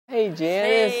Hey,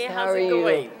 Janice. Hey, how are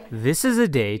you? This is a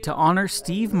day to honor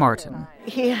Steve Martin.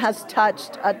 He has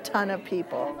touched a ton of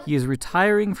people. He is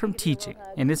retiring from teaching,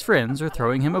 and his friends are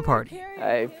throwing him a party.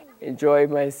 I've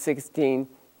enjoyed my 16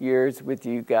 years with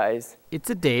you guys. It's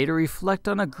a day to reflect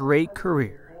on a great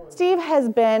career. Steve has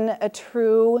been a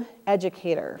true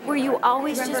educator. Were you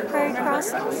always just Prairie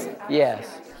Crossings?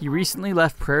 Yes. He recently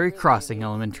left Prairie Crossing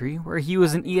Elementary, where he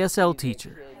was an ESL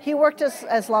teacher. He worked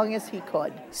as long as he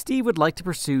could. Steve would like to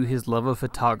pursue his love of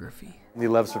photography. He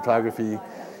loves photography.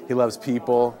 He loves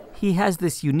people. He has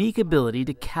this unique ability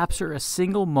to capture a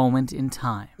single moment in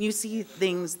time. You see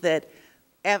things that,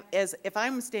 if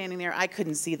I'm standing there, I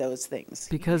couldn't see those things.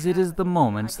 Because it is the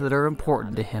moments that are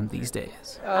important to him these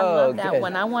days. I love that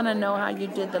one. I want to know how you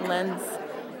did the lens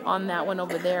on that one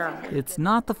over there. It's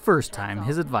not the first time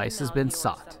his advice has been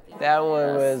sought. That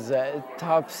one was a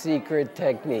top secret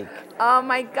technique. Oh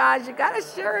my gosh, you gotta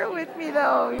share it with me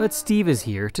though. But Steve is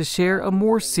here to share a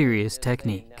more serious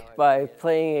technique. By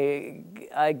playing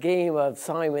a game of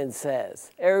Simon Says.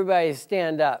 Everybody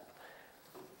stand up.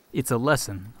 It's a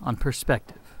lesson on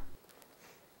perspective.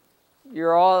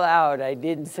 You're all out. I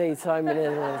didn't say Simon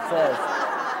Says.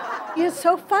 He is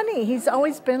so funny. He's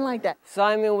always been like that.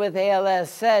 Simon with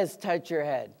ALS says, touch your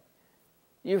head.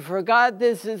 You forgot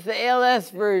this is the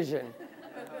ALS version.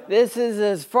 This is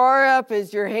as far up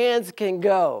as your hands can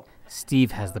go.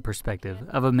 Steve has the perspective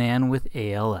of a man with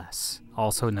ALS,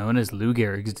 also known as Lou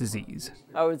Gehrig's disease.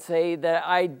 I would say that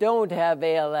I don't have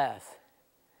ALS.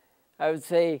 I would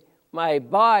say my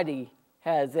body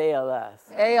has ALS.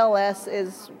 ALS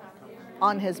is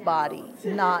on his body,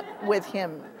 not with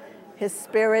him. His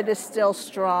spirit is still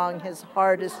strong. His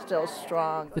heart is still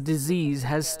strong. The disease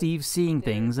has Steve seeing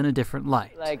things in a different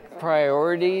light. Like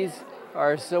priorities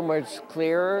are so much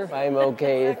clearer. I'm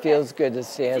okay. It feels good to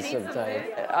stand sometimes.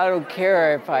 I don't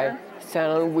care if I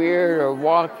sound weird or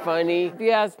walk funny. If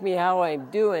you ask me how I'm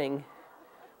doing,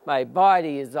 my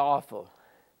body is awful.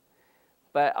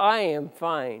 But I am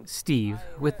fine. Steve,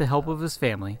 with the help of his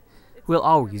family, will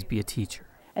always be a teacher.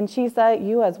 And Chisa,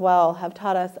 you as well have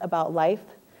taught us about life,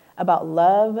 about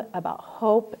love, about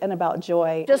hope, and about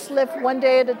joy. Just live one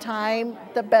day at a time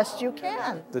the best you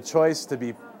can. The choice to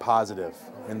be positive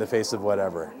in the face of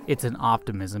whatever. It's an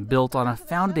optimism built on a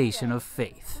foundation of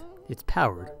faith. It's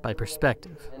powered by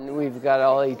perspective. And we've got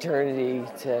all eternity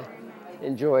to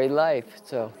enjoy life,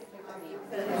 so.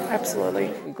 Absolutely.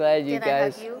 I'm glad you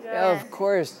guys. Hug you? Yeah, of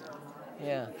course.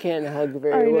 Yeah, can't hug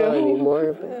very well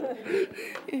anymore.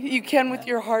 But You can with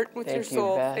your heart, with your Thank you,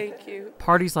 soul. Beth. Thank you.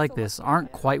 Parties like this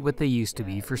aren't quite what they used to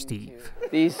be for Steve.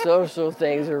 these social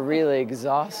things are really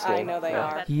exhausting. I know they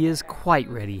are. He is quite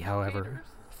ready, however,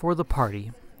 for the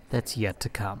party that's yet to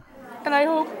come. And I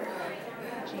hope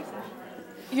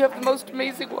you have the most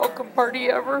amazing welcome party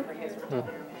ever.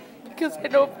 Because I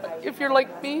know if you're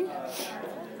like me,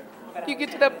 you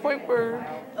get to that point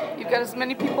where you've got as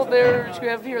many people there as you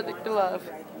have here that you love.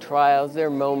 Trials, they're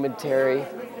momentary,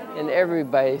 and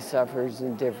everybody suffers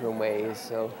in different ways.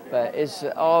 But it's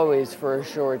always for a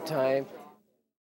short time.